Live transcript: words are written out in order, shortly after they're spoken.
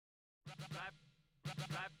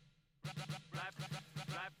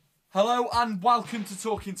Hello and welcome to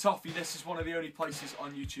Talking Toffee. This is one of the only places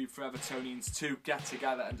on YouTube for Evertonians to get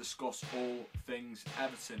together and discuss all things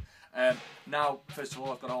Everton. Now, first of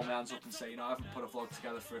all, I've got to hold my hands up and say, I haven't put a vlog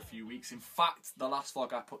together for a few weeks. In fact, the last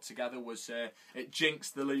vlog I put together was, it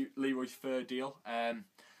jinxed the Leroy Fer deal.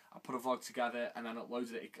 I put a vlog together and then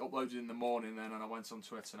uploaded it. It uploaded in the morning, and then I went on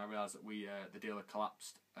Twitter and I realised that the deal had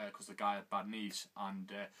collapsed because the guy had bad knees.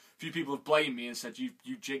 And a few people have blamed me and said, you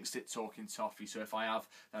jinxed it, Talking Toffee. So if I have,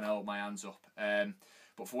 then I hold my hands up.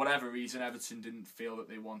 But for whatever reason, Everton didn't feel that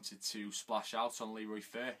they wanted to splash out on Leroy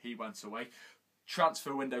Fer. He went away.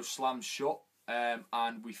 Transfer window slammed shut,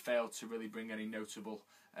 and we failed to really bring any notable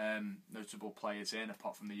players in,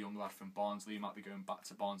 apart from the young lad from Barnsley. He might be going back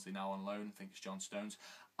to Barnsley now on loan. I think it's John Stones.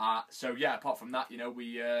 So yeah, apart from that, we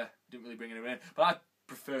didn't really bring anyone in. But I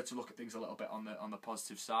prefer to look at things a little bit on the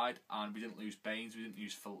positive side, and we didn't lose Baines, we didn't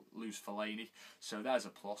lose Fellaini, so there's a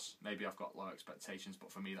plus. Maybe I've got low expectations,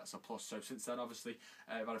 but for me that's a plus. So since then, obviously,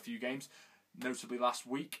 I've had a few games. Notably last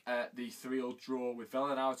week, the 3-3 draw with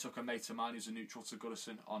Villa. Now I took a mate of mine who's a neutral to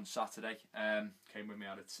Goodison on Saturday. Came with me,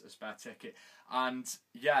 had a spare ticket, and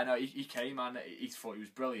yeah, no, he came and he thought he was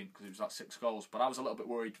brilliant because it was like 6 goals. But I was a little bit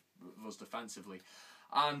worried with us defensively,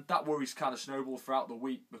 and that worry's kind of snowballed throughout the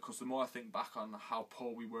week because the more I think back on how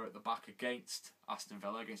poor we were at the back against Aston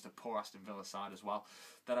Villa, against a poor Aston Villa side as well,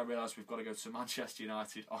 then I realised we've got to go to Manchester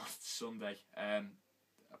United on Sunday, a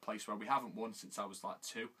place where we haven't won since I was like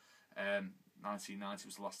 2. 1990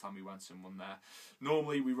 was the last time we went and won there.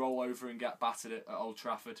 Normally we roll over and get battered at Old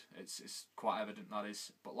Trafford. It's quite evident that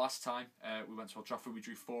is. But last time we went to Old Trafford, we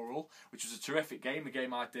drew 4-4, which was a terrific game. A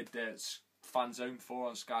game I did fan zone for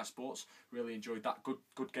on Sky Sports. Really enjoyed that.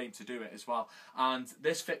 Good game to do it as well. And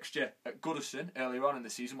this fixture at Goodison earlier on in the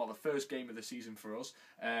season, well, the first game of the season for us,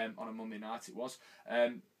 on a Monday night it was.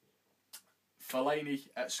 Fellaini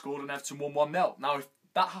scored and Everton won 1-0. Now, if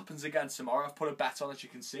that happens again tomorrow, I've put a bet on, as you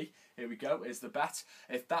can see. Here we go, is the bet.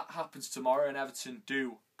 If that happens tomorrow and Everton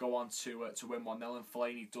do go on to win 1-0 and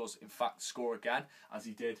Fellaini does in fact score again, as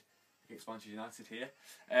he did against Manchester United here,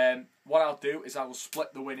 what I'll do is I will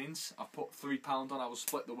split the winnings. I've put £3 on. I will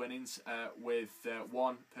split the winnings with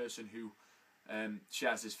one person who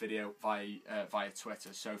shares this video via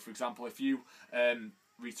Twitter. So, for example, if you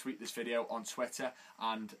retweet this video on Twitter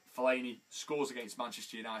and Fellaini scores against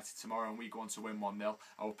Manchester United tomorrow and we go on to win 1-0,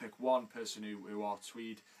 I will pick one person who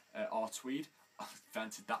RT'd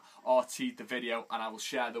the video, and I will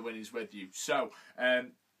share the winnings with you. So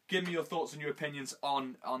give me your thoughts and your opinions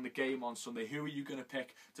on the game on Sunday. Who are you going to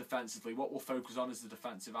pick defensively? What we'll focus on is the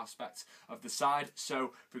defensive aspect of the side.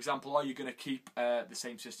 So, for example, are you going to keep the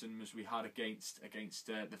same system as we had against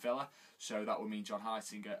the Villa? So that would mean John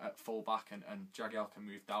Heisinger at full back and Jagielka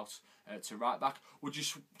moved out to right back. Would you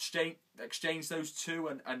exchange those two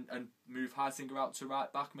and move Heisinger out to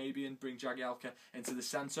right back maybe and bring Jagielka into the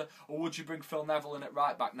centre? Or would you bring Phil Neville in at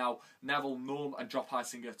right back? Now, Neville and drop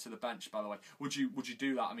Heisinger to the bench, by the way. Would you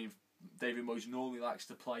do that? I mean, David Moyes normally likes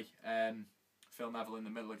to play Phil Neville in the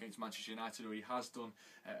middle against Manchester United, or he has done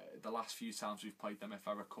the last few times we've played them, if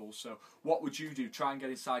I recall. So what would you do? Try and get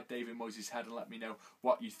inside David Moyes' head and let me know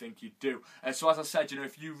what you think you'd do. So as I said,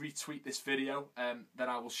 if you retweet this video, then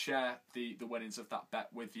I will share the winnings of that bet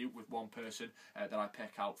with you, with one person that I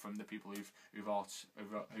pick out from the people who've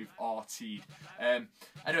RT'd.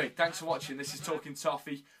 Anyway, thanks for watching. This is Talking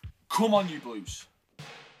Toffee. Come on, you Blues.